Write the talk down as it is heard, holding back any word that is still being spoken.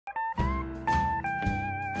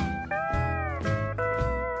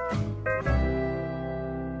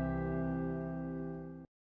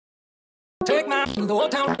through the whole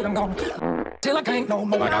town, I'm gone till I can't no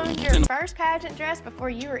more. Your first pageant dress before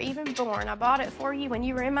you were even born. I bought it for you when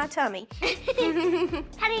you were in my tummy. How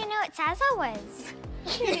do you know what size I was?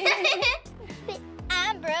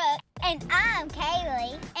 I'm Brooke. And I'm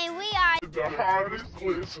Kaylee. And we are the hottest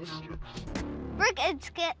sisters. Brooke and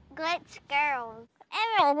Glitz girls.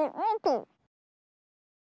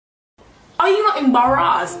 Are you not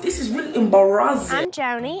embarrassed? This is really embarrassing. I'm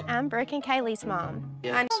Joni. I'm Brooke and Kaylee's mom.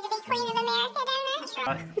 Yeah. I need to be Queen of America, don't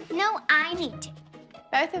I? No, I need to.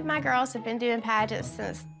 Both of my girls have been doing pageants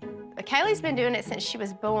since... Kaylee's been doing it since she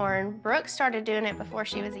was born. Brooke started doing it before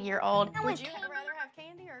she was a year old. Would you rather have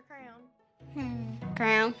candy or a crown?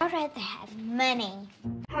 Crown. I'd rather have money.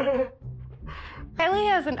 Kaylee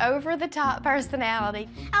has an over-the-top personality.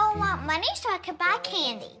 I want money so I could buy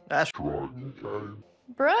candy. That's right, okay.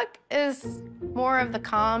 Brooke is more of the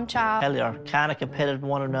calm child. Ellie are kind of competitive with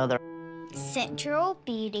one another. Central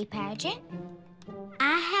beauty pageant.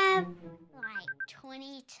 I have like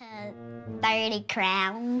 20 to 30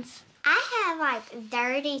 crowns. I have like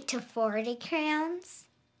 30 to 40 crowns.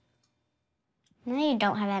 No, you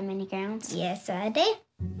don't have that many crowns. Yes, I do.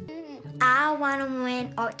 I want to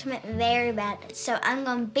win Ultimate very bad, so I'm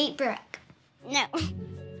going to beat Brooke. No.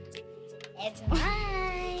 It's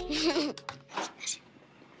mine.